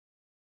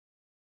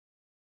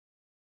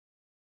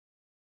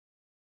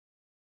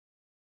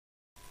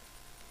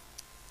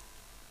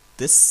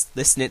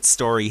This Knytt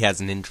story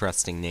has an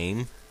interesting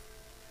name.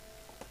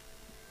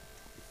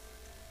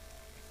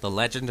 The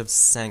Legend of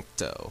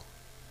Sanktoh.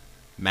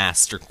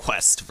 Master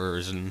Quest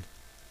version.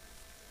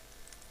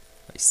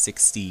 By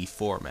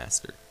 64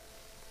 Master.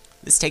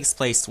 This takes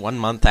place 1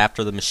 month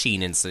after the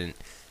machine incident.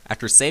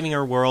 After saving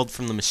her world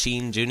from the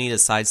machine, Junie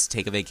decides to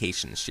take a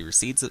vacation. She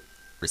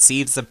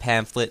receives a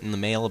pamphlet in the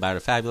mail about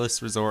a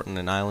fabulous resort on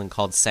an island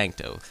called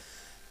Sanktoh,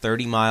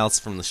 30 miles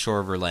from the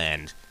shore of her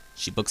land.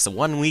 She books a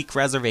 1-week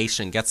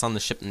reservation and gets on the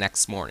ship the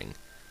next morning.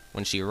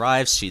 When she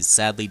arrives, she is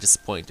sadly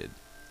disappointed.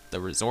 The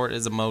resort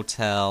is a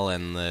motel,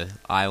 and the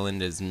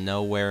island is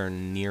nowhere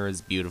near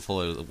as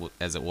beautiful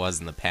as it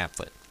was in the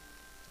pamphlet.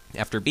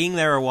 After being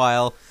there a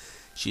while,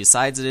 she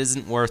decides it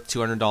isn't worth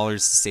 $200 to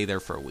stay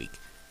there for a week.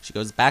 She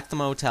goes back to the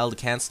motel to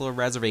cancel her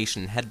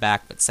reservation and head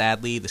back, but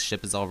sadly, the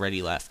ship has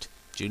already left.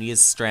 Junie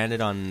is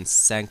stranded on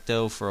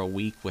Sanktoh for a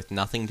week with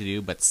nothing to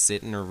do but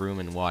sit in her room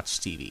and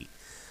watch TV.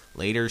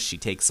 Later, she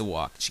takes a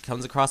walk. She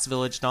comes across a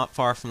village not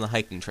far from the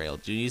hiking trail.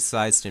 Junie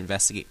decides to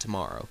investigate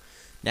tomorrow.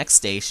 Next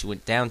day, she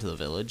went down to the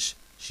village.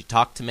 She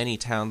talked to many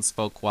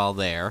townsfolk while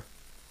there.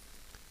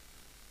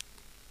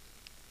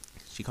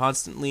 She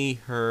constantly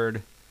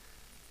heard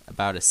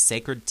about a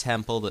sacred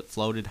temple that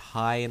floated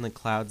high in the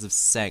clouds of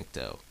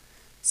Sanktoh.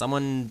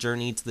 Someone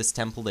journeyed to this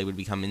temple, they would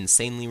become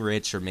insanely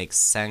rich or make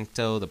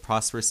Sanktoh the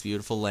prosperous,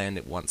 beautiful land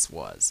it once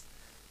was.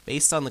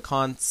 Based on the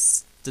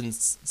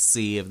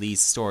constancy of these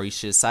stories,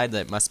 she decided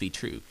that it must be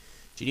true.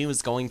 Junie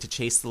was going to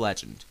chase the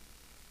legend.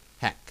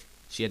 Heck,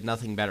 she had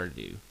nothing better to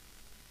do.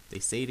 They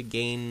say to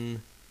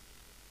gain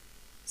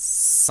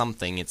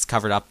something. It's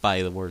covered up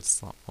by the word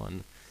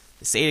one.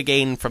 They say to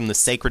gain from the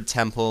sacred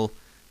temple,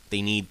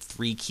 they need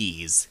 3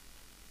 keys.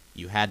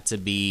 You had to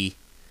be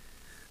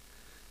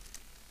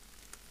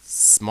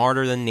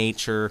smarter than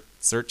nature,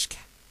 search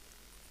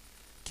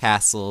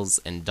castles,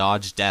 and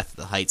dodge death at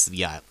the heights of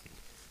the island.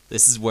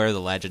 This is where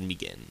the legend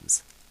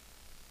begins.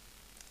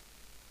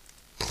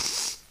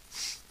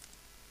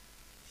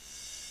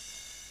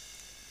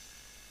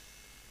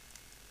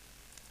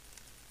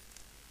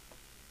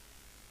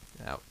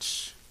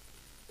 Ouch.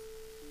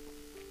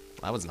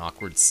 Well, that was an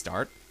awkward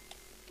start.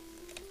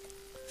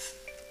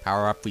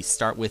 Power up we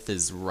start with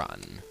is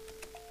run.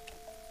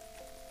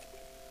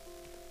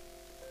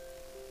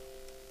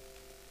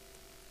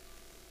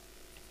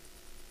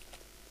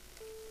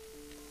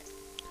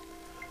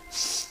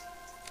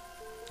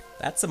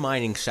 That's a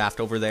mining shaft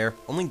over there.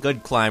 Only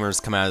good climbers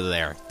come out of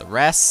there. The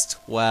rest,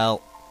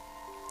 well,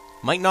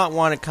 might not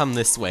want to come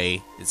this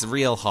way. It's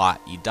real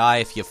hot. You die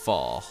if you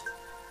fall.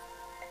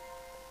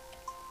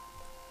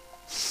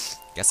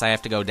 Guess I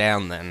have to go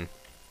down then.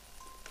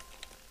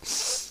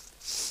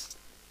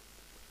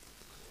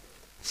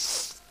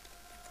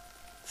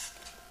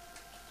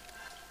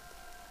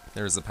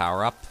 There's the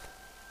power up.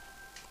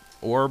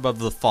 Orb of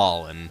the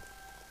Fallen.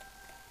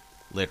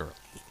 Literally.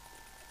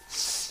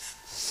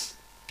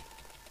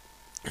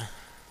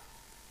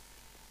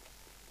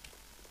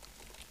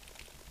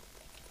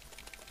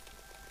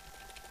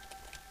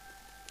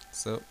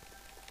 So,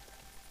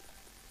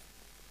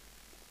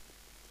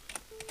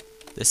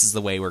 this is the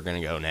way we're gonna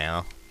go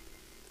now,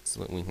 so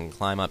that we can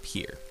climb up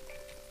here.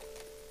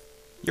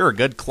 You're a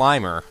good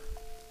climber.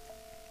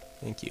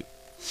 Thank you.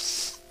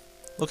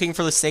 Looking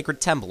for the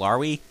sacred temple, are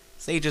we?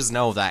 Sages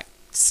know that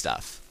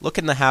stuff. Look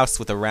in the house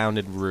with a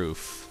rounded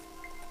roof.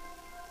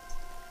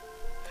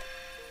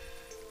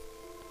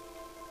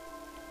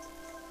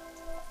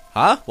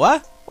 Huh?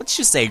 What? What'd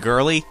you say,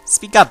 girlie?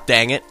 Speak up,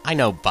 dang it. I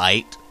know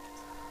bite.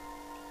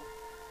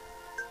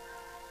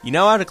 You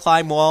know how to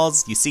climb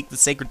walls? You seek the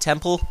sacred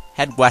temple?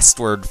 Head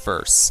westward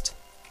first.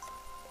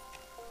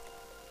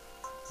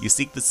 You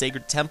seek the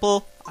sacred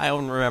temple? I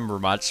don't remember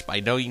much, but I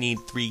know you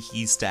need 3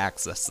 keys to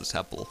access the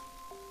temple.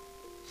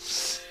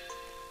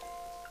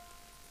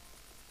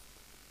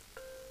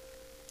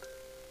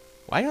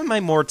 Why am I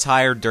more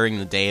tired during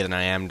the day than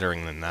I am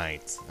during the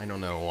night? I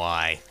don't know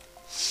why.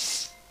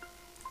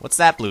 What's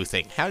that blue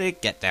thing? How did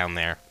it get down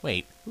there?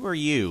 Wait, who are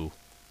you?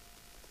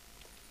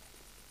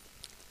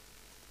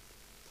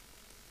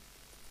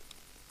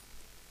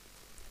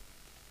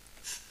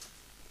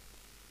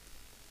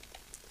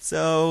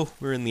 So,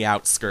 we're in the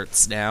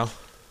outskirts now.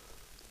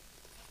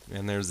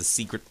 And there's a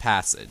secret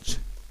passage.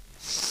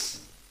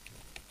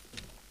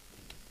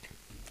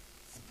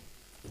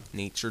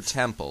 Nature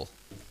Temple.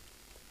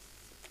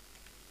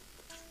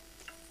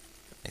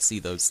 I see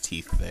those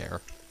teeth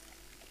there.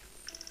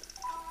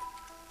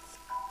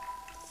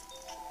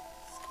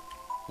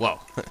 Whoa.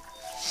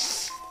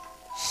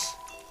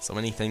 So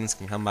many things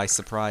can come by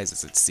surprise,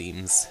 as it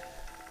seems.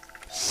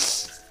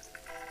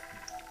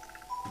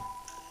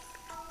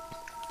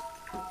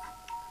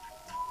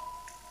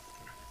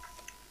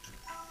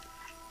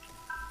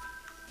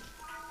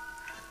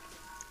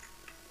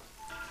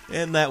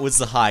 And that was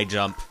the high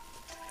jump.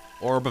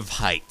 Orb of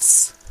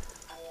Heights.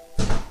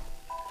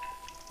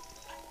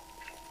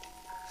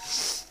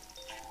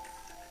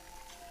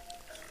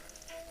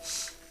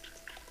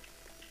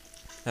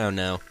 Oh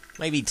no.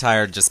 Might be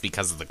tired just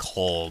because of the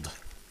cold.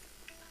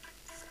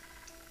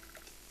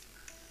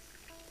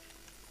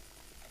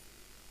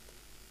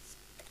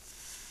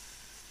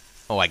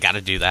 Oh, I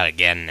gotta do that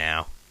again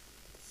now.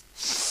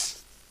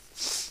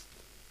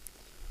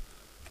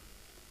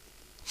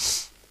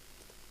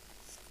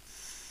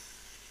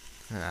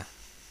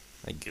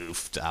 I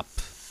goofed up.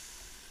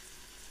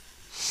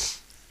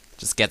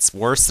 Just gets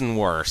worse and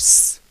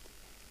worse.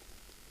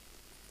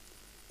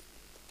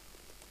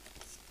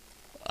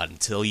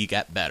 Until you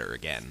get better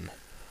again.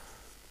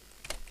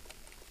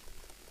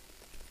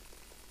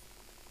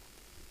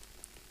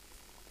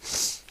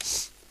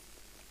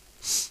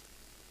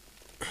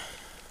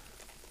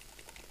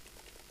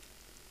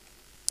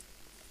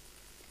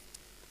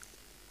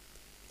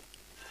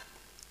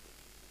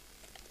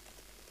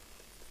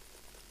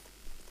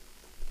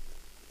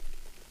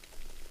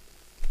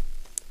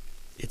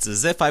 It's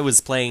as if I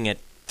was playing at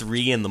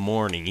 3 in the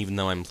morning, even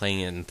though I'm playing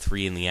it at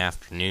 3 in the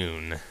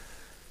afternoon.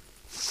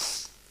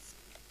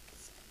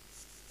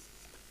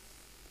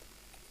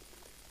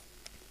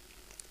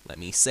 Let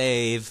me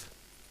save.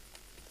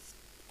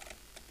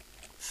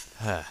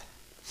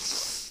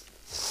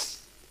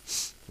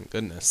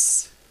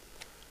 Goodness.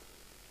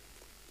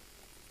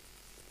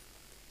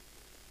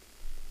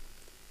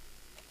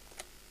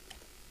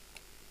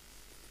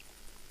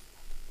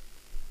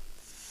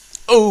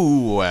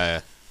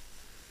 Oh!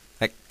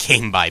 That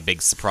came by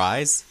big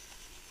surprise.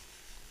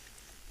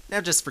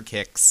 Now just for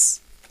kicks.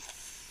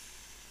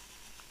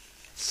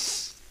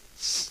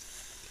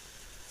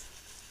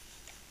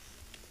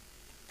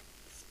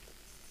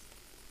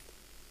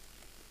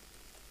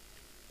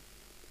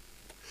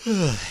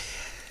 Yeah,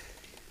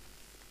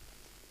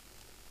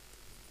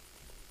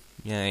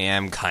 I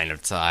am kind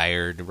of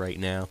tired right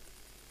now.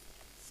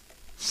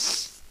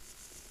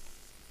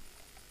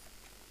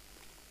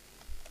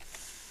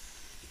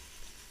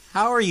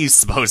 How are you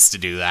supposed to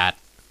do that?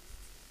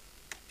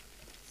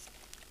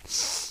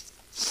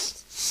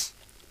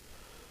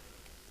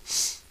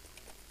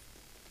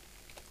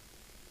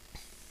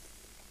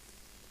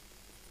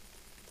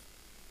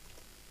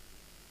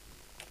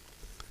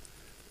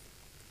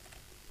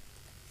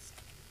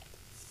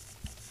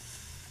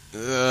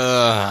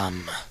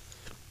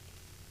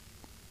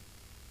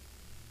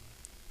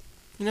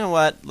 You know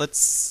what?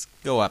 Let's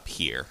go up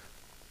here.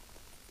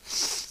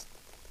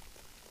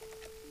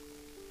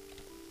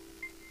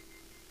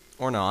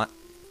 Or not.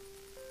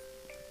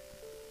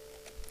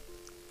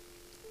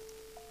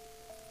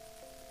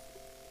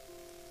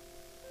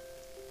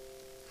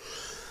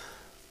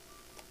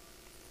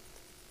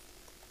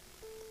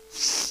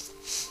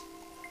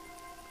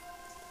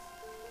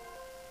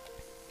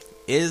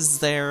 Is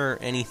there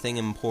anything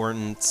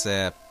important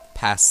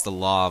past the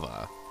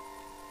lava?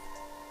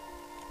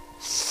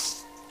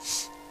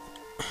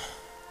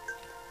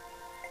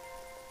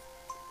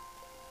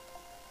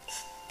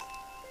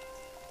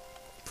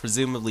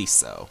 Presumably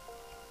so.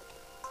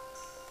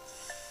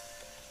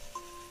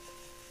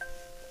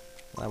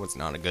 That was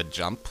not a good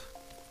jump.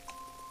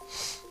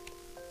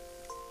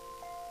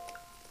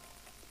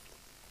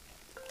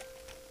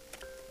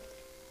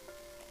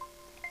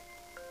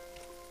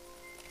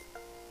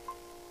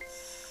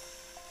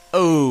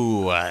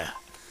 Oh!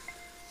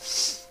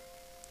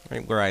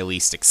 Right where I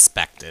least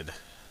expected.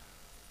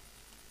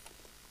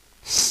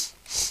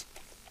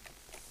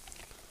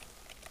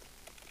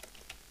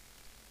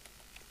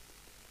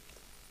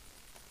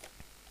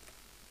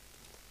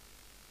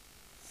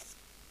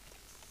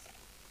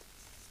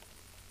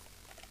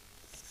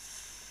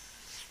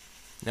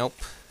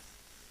 Nope.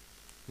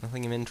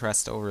 Nothing of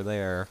interest over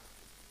there.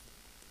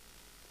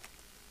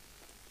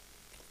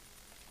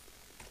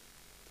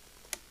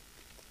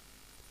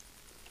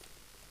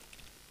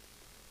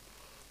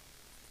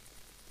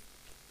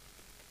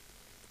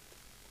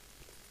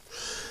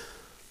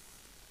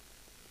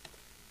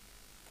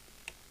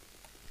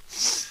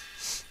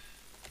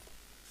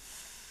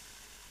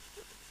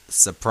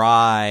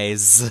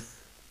 Surprise!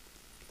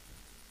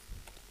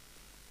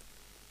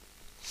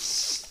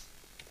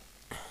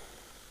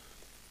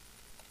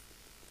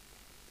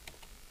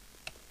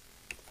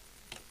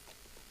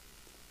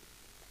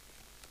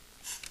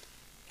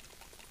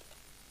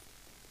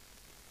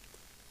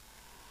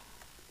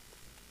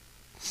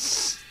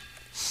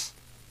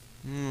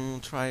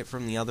 Try it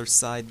from the other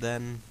side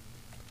then.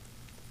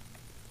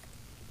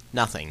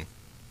 Nothing.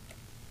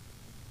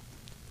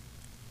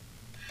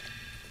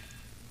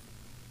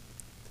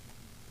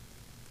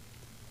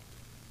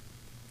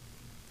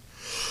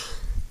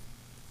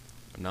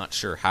 I'm not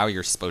sure how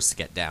you're supposed to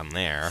get down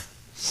there.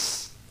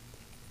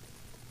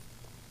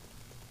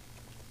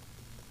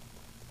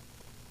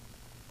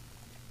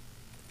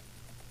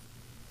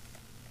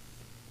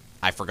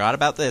 I forgot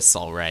about this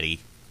already.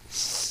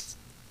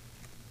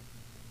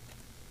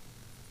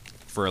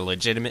 For a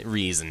legitimate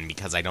reason,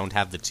 because I don't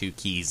have the 2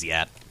 keys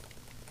yet.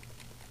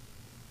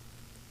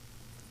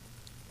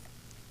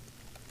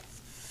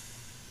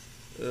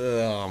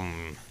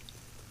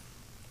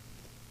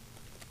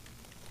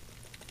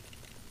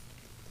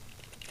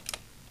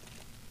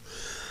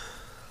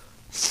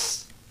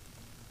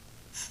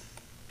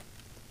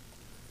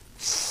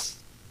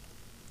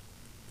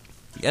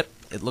 Yep,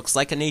 it looks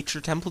like a nature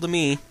temple to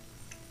me.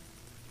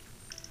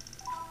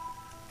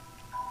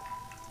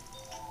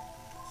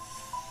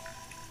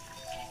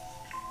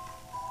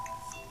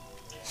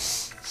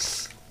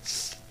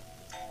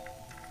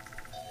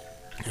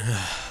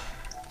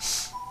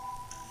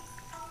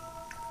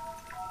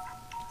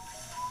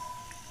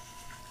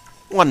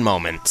 One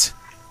moment.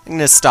 I'm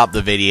gonna stop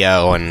the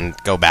video and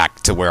go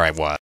back to where I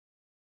was.